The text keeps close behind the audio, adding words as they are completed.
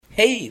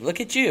Hey, look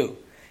at you.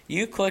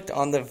 You clicked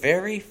on the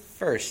very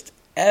first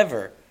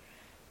ever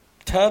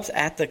Tubs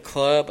at the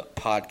Club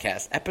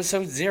podcast,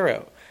 episode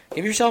 0.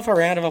 Give yourself a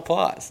round of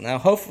applause. Now,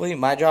 hopefully,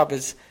 my job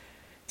is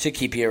to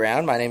keep you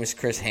around. My name is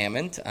Chris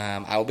Hammond.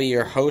 I will be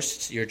your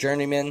host, your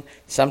journeyman,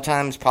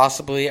 sometimes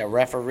possibly a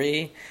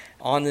referee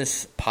on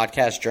this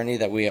podcast journey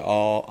that we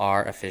all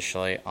are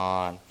officially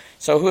on.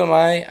 So who am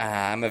I?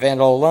 I'm a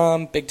Vandal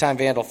alum, big-time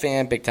Vandal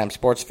fan, big-time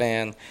sports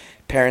fan.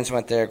 Parents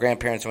went there,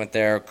 grandparents went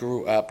there,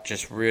 grew up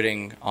just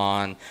rooting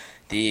on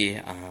the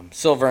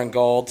silver and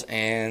gold.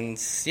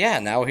 And, yeah,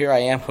 now here I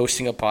am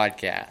hosting a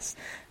podcast.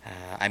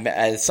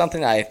 It's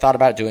something I thought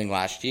about doing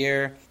last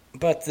year,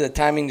 but the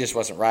timing just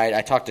wasn't right.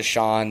 I talked to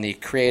Sean, the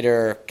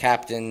creator,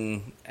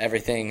 captain,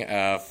 everything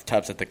of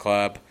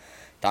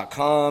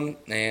TubsAtTheClub.com,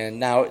 and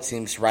now it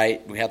seems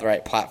right. We have the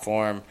right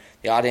platform.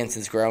 The audience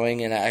is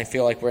growing, and I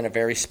feel like we're in a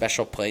very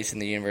special place in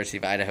the University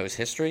of Idaho's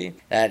history,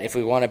 that if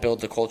we want to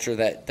build the culture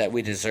that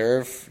we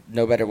deserve,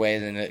 no better way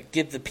than to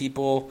give the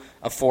people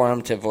a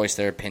forum to voice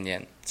their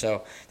opinion.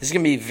 So this is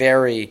going to be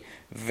very,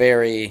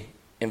 very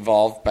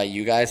involved by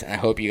you guys, and I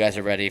hope you guys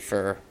are ready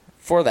for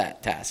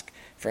that task.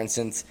 For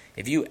instance,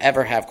 if you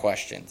ever have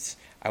questions,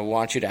 I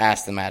want you to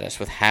ask them at us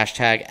with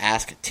hashtag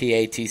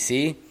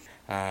AskTATC.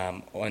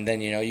 And then,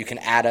 you can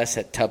add us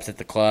at Tubs at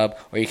the Club,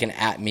 or you can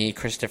at me,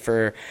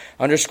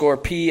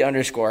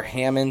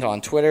 Christopher_P_Hammond on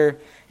Twitter,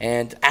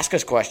 and ask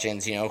us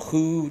questions.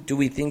 Who do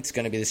we think is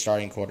going to be the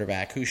starting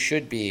quarterback? Who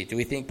should be? Do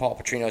we think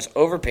Paul Petrino is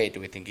overpaid?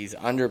 Do we think he's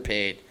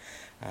underpaid?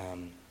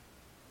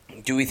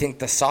 Do we think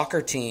the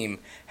soccer team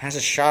has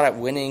a shot at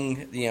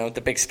winning,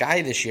 the Big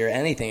Sky this year?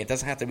 Anything. It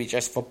doesn't have to be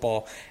just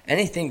football.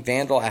 Anything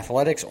Vandal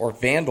athletics or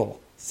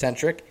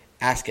Vandal-centric,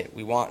 ask it.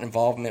 We want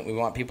involvement. We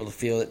want people to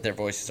feel that their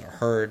voices are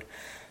heard.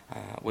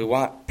 We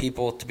want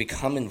people to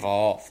become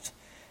involved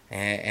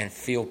and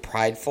feel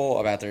prideful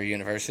about their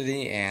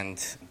university,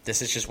 and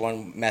this is just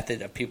one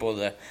method of people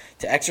to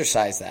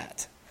exercise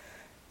that.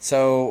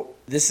 So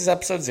this is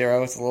episode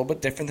 0. It's a little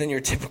bit different than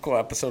your typical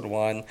episode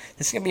 1.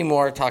 This is going to be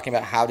more talking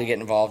about how to get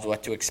involved,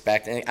 what to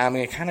expect, and I'm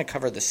going to kind of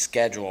cover the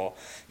schedule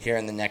here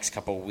in the next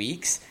couple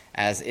weeks,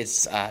 as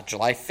it's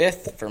July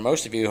 5th for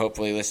most of you,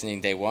 hopefully listening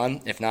day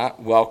 1. If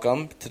not,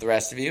 welcome to the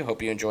rest of you.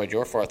 Hope you enjoyed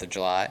your 4th of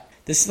July.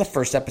 This is the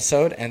first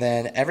episode, and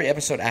then every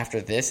episode after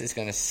this is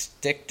going to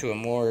stick to a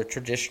more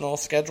traditional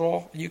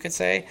schedule, you could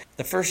say.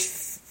 The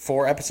first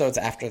 4 episodes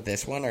after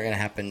this one are going to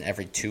happen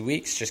every 2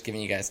 weeks, just giving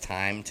you guys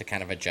time to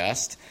kind of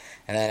adjust.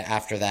 And then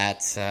after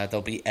that,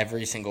 they'll be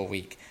every single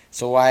week.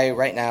 So why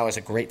right now is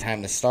a great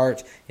time to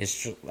start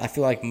is I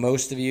feel like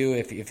most of you,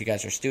 if you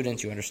guys are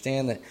students, you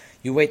understand that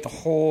you wait the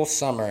whole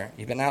summer.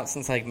 You've been out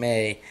since like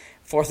May.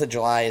 4th of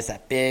July is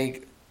that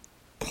big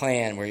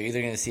plan where you're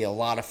either going to see a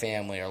lot of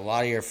family or a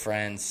lot of your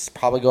friends,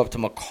 probably go up to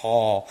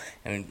McCall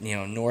and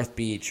North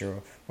Beach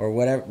or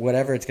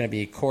whatever it's going to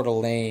be, Coeur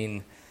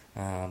d'Alene,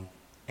 and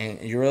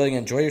you're really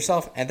going to enjoy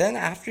yourself. And then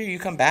after you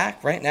come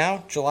back, right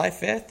now, July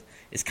 5th,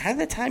 is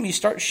kind of the time you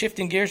start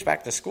shifting gears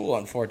back to school,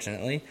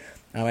 unfortunately.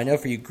 I know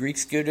for you Greek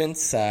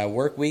students,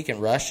 work week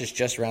and rush is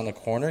just around the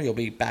corner. You'll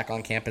be back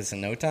on campus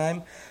in no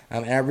time.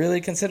 And I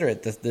really consider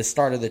it the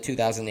start of the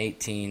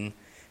 2018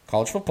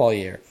 college football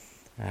year.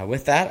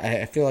 With that,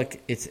 I feel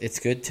like it's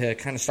good to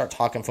kind of start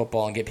talking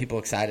football and get people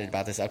excited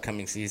about this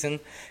upcoming season,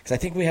 because I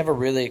think we have a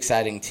really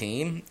exciting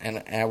team,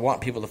 and I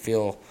want people to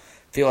feel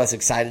as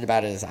excited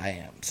about it as I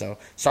am. So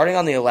starting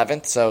on the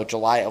 11th, so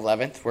July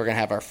 11th, we're going to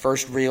have our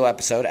first real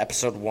episode,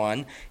 episode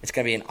 1. It's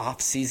going to be an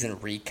off-season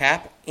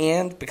recap,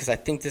 and because I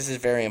think this is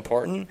very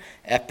important,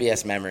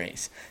 FBS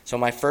memories. So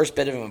my first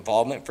bit of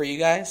involvement for you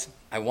guys,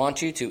 I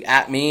want you to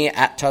at me,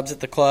 at Tubs at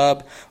the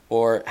Club,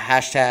 or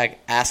hashtag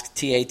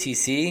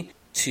AskTATC,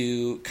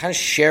 to kind of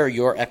share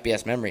your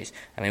FBS memories.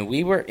 I mean,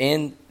 we were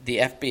in the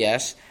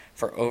FBS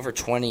for over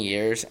 20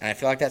 years, and I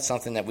feel like that's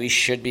something that we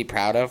should be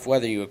proud of,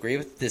 whether you agree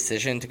with the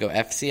decision to go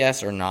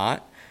FCS or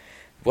not.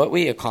 What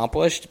we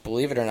accomplished,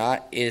 believe it or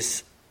not,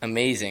 is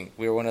amazing.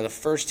 We were one of the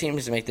first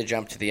teams to make the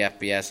jump to the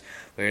FBS.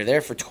 We were there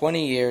for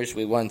 20 years.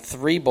 We won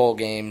 3 bowl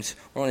games.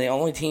 We're one of the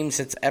only teams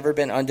that's ever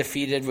been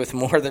undefeated with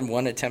more than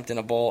 1 attempt in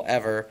a bowl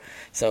ever.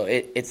 So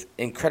it's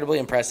incredibly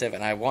impressive,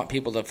 and I want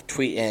people to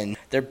tweet in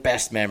their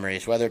best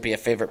memories, whether it be a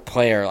favorite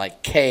player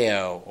like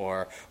KO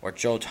or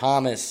Joe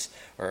Thomas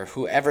or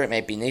whoever it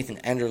may be, Nathan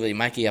Enderle,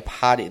 Mikey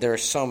Apati. There are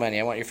so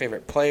many. I want your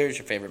favorite players,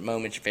 your favorite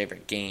moments, your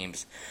favorite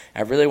games.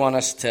 I really want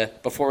us to,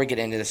 before we get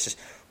into this, just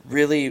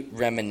really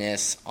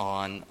reminisce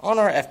on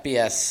our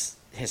FBS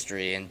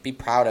history and be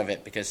proud of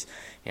it, because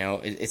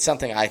it's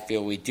something I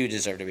feel we do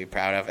deserve to be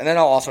proud of. And then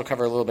I'll also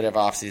cover a little bit of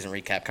off-season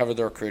recap, cover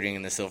the recruiting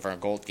in the silver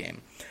and gold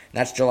game. And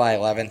that's July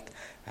 11th.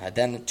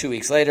 Then 2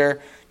 weeks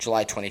later,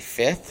 July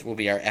 25th, will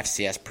be our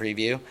FCS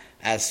preview.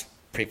 As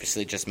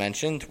previously just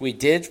mentioned, we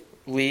did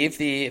leave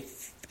the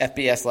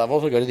FBS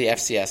level to go to the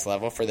FCS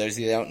level. For those of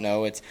you that don't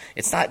know, it's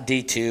not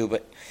D2,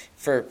 but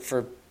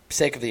for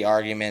sake of the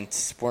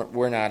argument,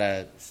 we're not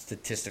a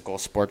statistical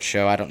sports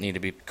show. I don't need to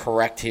be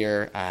correct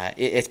here.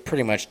 It's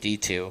pretty much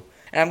D2.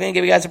 And I'm going to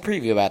give you guys a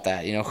preview about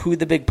that, who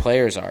the big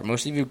players are.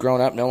 Most of you have grown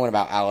up knowing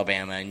about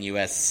Alabama and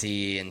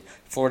USC and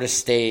Florida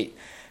State.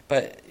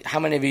 But how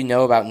many of you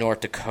know about North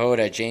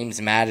Dakota,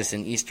 James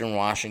Madison, Eastern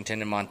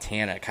Washington, and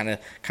Montana? Kind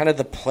of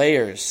the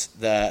players,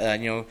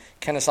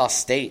 Kennesaw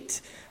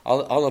State,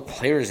 all the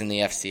players in the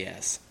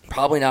FCS.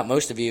 Probably not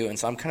most of you, and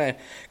so I'm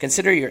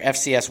consider your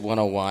FCS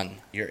 101,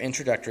 your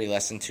introductory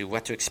lesson to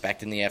what to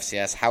expect in the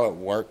FCS, how it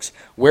works,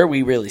 where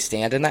we really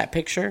stand in that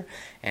picture,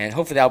 and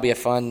hopefully that'll be a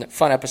fun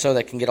episode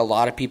that can get a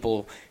lot of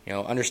people,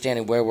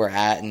 understanding where we're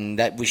at and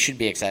that we should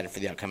be excited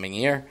for the upcoming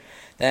year.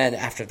 Then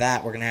after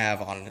that, we're going to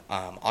have on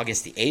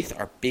August the 8th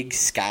our Big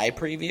Sky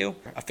preview,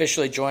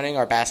 officially joining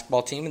our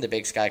basketball team in the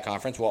Big Sky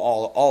Conference, well,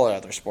 all our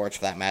other sports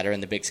for that matter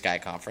in the Big Sky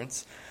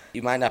Conference.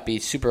 You might not be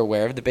super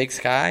aware of the Big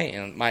Sky,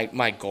 and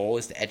my goal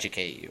is to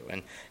educate you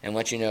and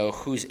let you know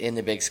who's in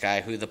the Big Sky,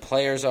 who the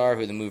players are,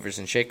 who the movers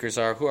and shakers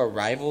are, who our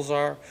rivals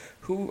are,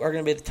 who are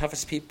going to be the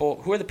toughest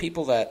people, who are the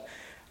people that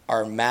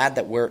are mad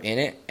that we're in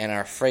it and are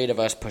afraid of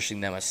us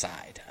pushing them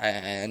aside.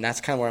 And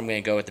that's kind of where I'm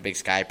going to go with the Big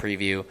Sky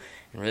preview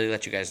and really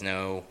let you guys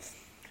know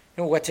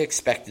what to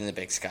expect in the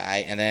Big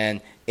Sky. And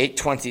then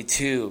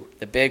 8/22,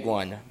 the big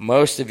one.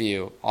 Most of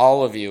you,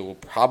 all of you, will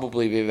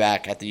probably be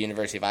back at the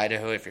University of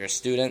Idaho if you're a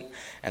student,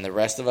 and the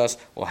rest of us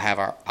will have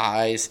our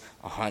eyes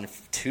on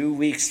 2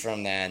 weeks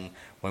from then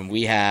when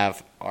we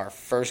have our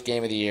first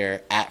game of the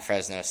year at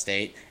Fresno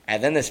State.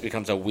 And then this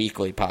becomes a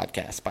weekly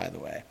podcast, by the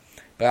way.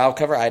 But I'll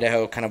cover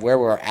Idaho, kind of where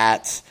we're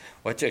at,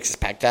 what to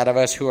expect out of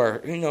us, who are,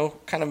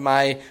 kind of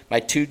my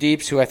two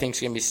deeps, who I think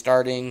is going to be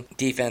starting,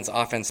 defense,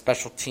 offense,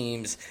 special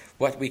teams,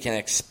 what we can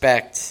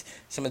expect,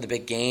 some of the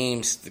big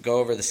games, to go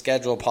over the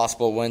schedule,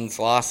 possible wins,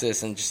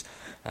 losses, and just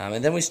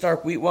and then we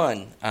start week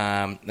one,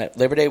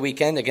 Labor Day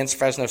weekend against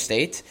Fresno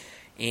State,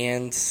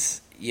 and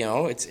it's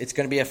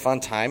going to be a fun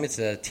time. It's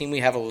a team we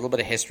have a little bit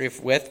of history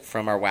with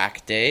from our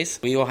WAC days.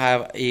 We will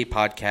have a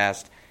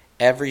podcast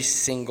every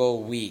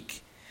single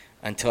week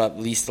until at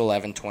least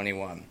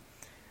 11/21.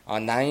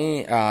 On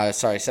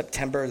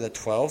September the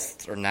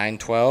 12th or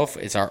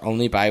 9/12 is our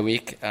only bye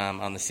week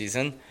on the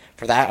season.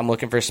 For that, I'm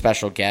looking for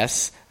special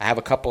guests. I have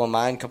a couple in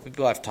mind, a couple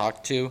people I've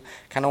talked to.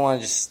 Kind of want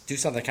to just do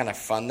something kind of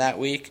fun that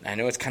week. I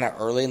know it's kind of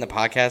early in the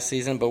podcast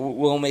season, but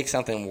we'll make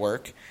something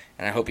work,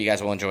 and I hope you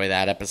guys will enjoy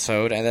that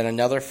episode. And then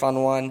another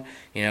fun one,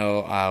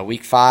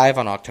 week 5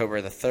 on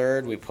October the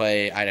 3rd, we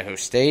play Idaho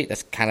State.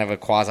 That's kind of a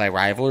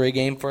quasi-rivalry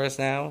game for us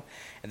now.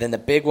 And then the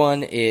big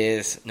one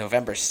is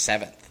November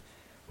 7th.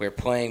 We're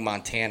playing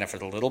Montana for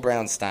the Little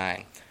Brown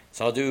Stein.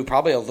 So I'll do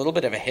probably a little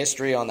bit of a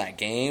history on that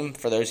game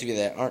for those of you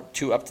that aren't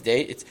too up to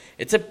date.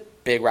 It's a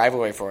big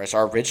rivalry for us,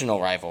 our original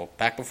rival.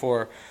 Back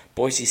before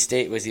Boise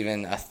State was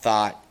even a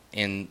thought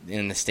in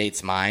the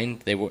state's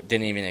mind, they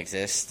didn't even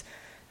exist.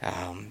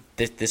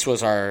 This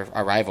was our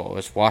rival. It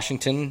was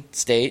Washington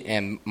State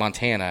and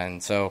Montana,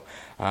 and so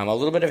a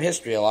little bit of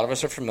history. A lot of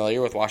us are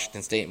familiar with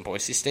Washington State and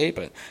Boise State,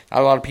 but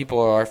not a lot of people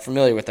are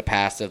familiar with the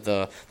past of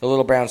the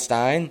Little Brown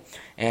Stein.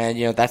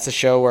 And that's a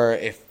show where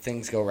if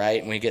things go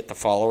right and we get the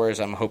followers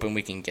I'm hoping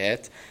we can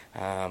get.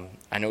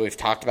 I know we've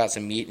talked about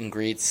some meet and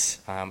greets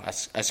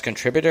as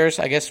contributors,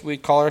 I guess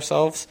we'd call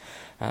ourselves.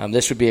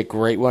 This would be a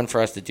great one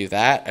for us to do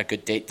that, a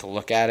good date to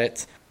look at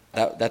it.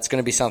 That's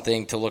going to be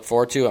something to look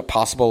forward to, a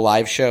possible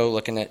live show,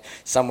 looking at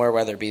somewhere,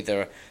 whether it be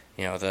the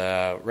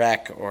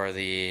rec or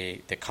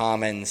the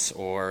commons,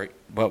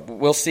 but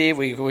we'll see.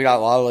 We got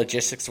a lot of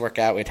logistics to work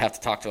out. We'd have to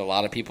talk to a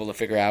lot of people to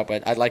figure out,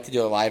 but I'd like to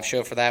do a live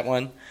show for that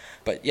one.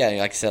 But yeah,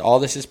 like I said, all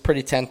this is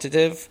pretty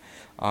tentative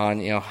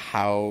on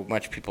how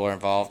much people are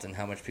involved and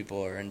how much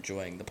people are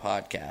enjoying the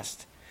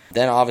podcast.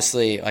 Then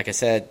obviously, like I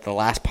said, the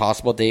last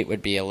possible date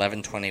would be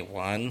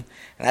 11/21, and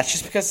that's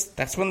just because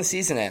that's when the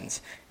season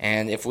ends.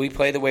 And if we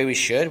play the way we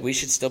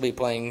should still be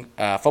playing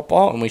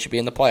football, and we should be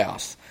in the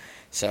playoffs.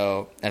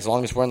 So as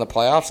long as we're in the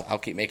playoffs, I'll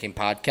keep making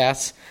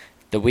podcasts.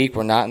 The week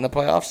we're not in the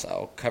playoffs,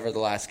 I'll cover the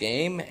last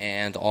game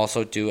and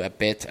also do a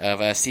bit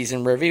of a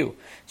season review.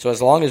 So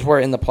as long as we're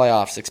in the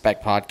playoffs,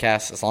 expect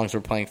podcasts. As long as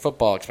we're playing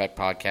football, expect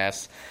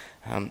podcasts.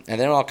 And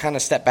then I'll kind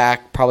of step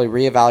back, probably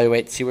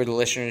reevaluate, see where the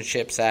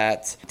listenership's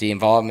at, the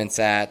involvement's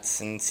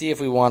at, and see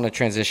if we want to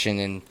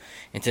transition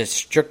into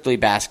strictly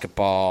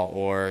basketball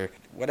or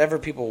whatever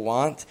people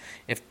want.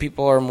 If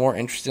people are more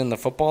interested in the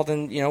football,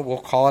 then we'll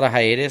call it a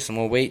hiatus and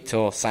we'll wait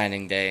till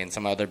signing day and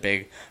some other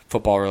big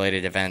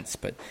football-related events.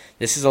 But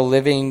this is a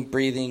living,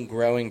 breathing,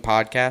 growing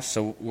podcast,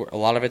 so a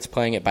lot of it's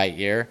playing it by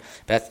ear.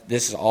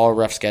 This is all a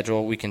rough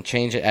schedule. We can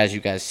change it as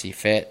you guys see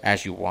fit,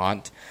 as you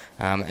want.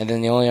 And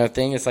then the only other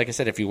thing is, like I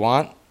said, if you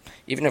want,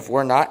 even if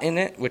we're not in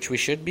it, which we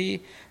should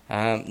be,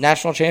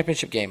 national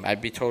championship game,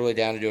 I'd be totally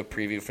down to do a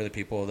preview for the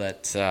people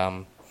that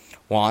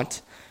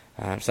want.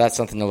 So that's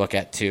something to look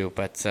at too.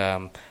 But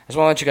I just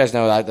want to let you guys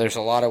know that there's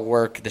a lot of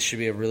work. This should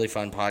be a really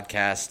fun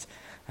podcast.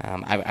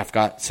 I've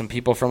got some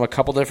people from a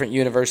couple different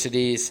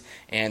universities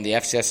and the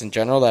FCS in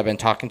general that I've been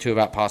talking to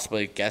about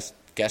possibly guest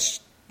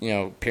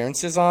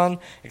appearances on,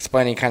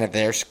 explaining kind of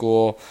their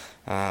school.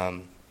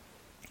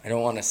 I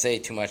don't want to say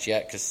too much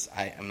yet because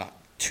I'm not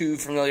too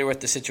familiar with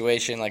the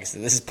situation, like I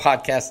said, this is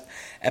podcast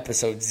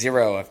episode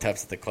 0 of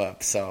Tubs at the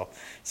Club. So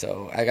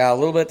I got a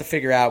little bit to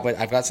figure out, but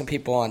I've got some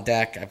people on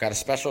deck. I've got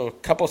a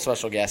couple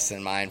special guests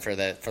in mind for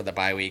the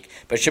bye week,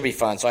 but it should be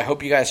fun. So I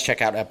hope you guys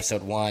check out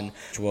episode 1,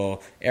 which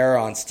will air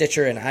on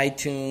Stitcher and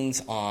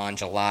iTunes on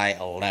July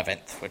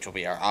 11th, which will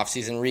be our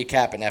off-season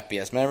recap and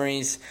FBS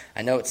memories.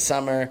 I know it's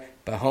summer,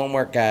 but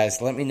homework,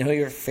 guys. Let me know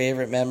your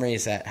favorite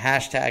memories at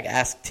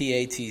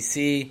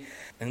 #AskTATC.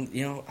 And,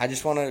 I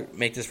just want to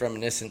make this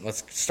reminiscent.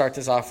 Let's start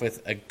this off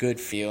with a good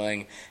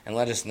feeling and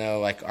let us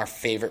know, our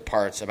favorite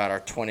parts about our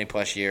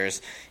 20-plus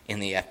years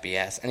in the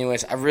FBS.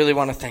 Anyways, I really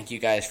want to thank you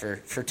guys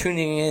for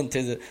tuning in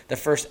to the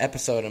first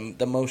episode and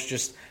the most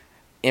just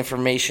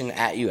information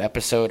at you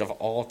episode of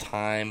all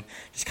time,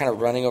 just kind of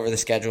running over the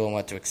schedule and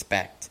what to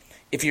expect.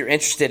 If you're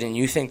interested and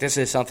you think this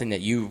is something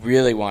that you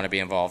really want to be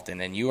involved in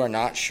and you are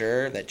not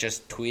sure that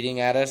just tweeting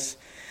at us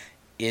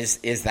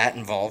is that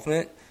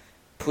involvement,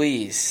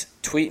 please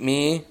tweet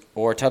me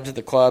or Tubs at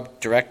the Club,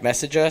 direct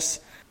message us.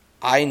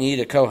 I need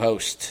a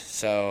co-host.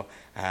 So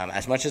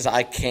as much as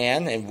I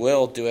can and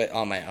will do it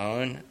on my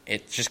own,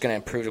 it's just going to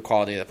improve the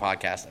quality of the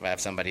podcast if I have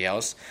somebody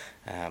else.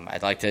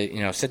 I'd like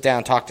to sit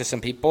down, talk to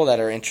some people that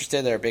are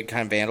interested, that are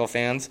big-time Vandal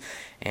fans,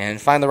 and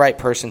find the right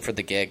person for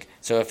the gig.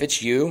 So if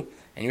it's you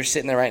and you're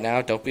sitting there right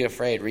now, don't be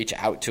afraid. Reach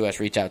out to us.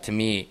 Reach out to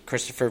me,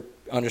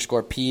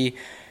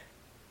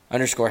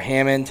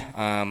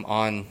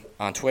 Christopher_P_Hammond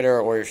on Twitter,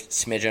 or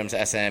Smidgems,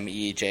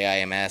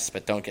 SMEJIMS,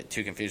 but don't get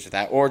too confused with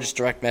that. Or just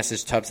direct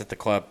message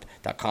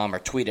tubsattheclub.com or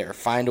tweet it or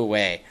find a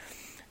way.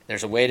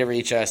 There's a way to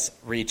reach us.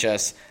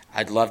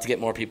 I'd love to get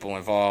more people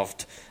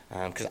involved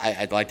because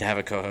I'd like to have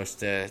a co-host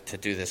to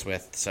do this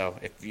with. So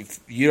if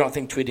you don't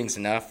think tweeting's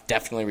enough,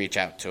 definitely reach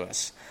out to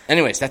us.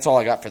 Anyways, that's all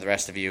I got for the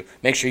rest of you.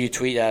 Make sure you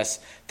tweet us.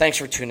 Thanks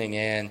for tuning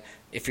in.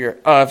 If you're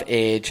of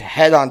age,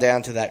 head on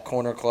down to that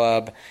corner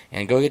club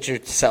and go get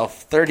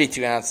yourself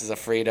 32 ounces of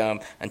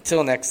freedom.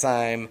 Until next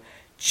time,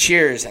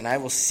 cheers, and I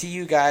will see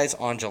you guys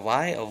on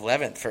July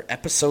 11th for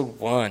episode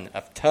 1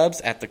 of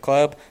Tubs at the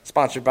Club,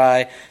 sponsored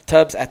by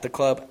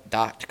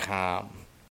TubsAtTheClub.com.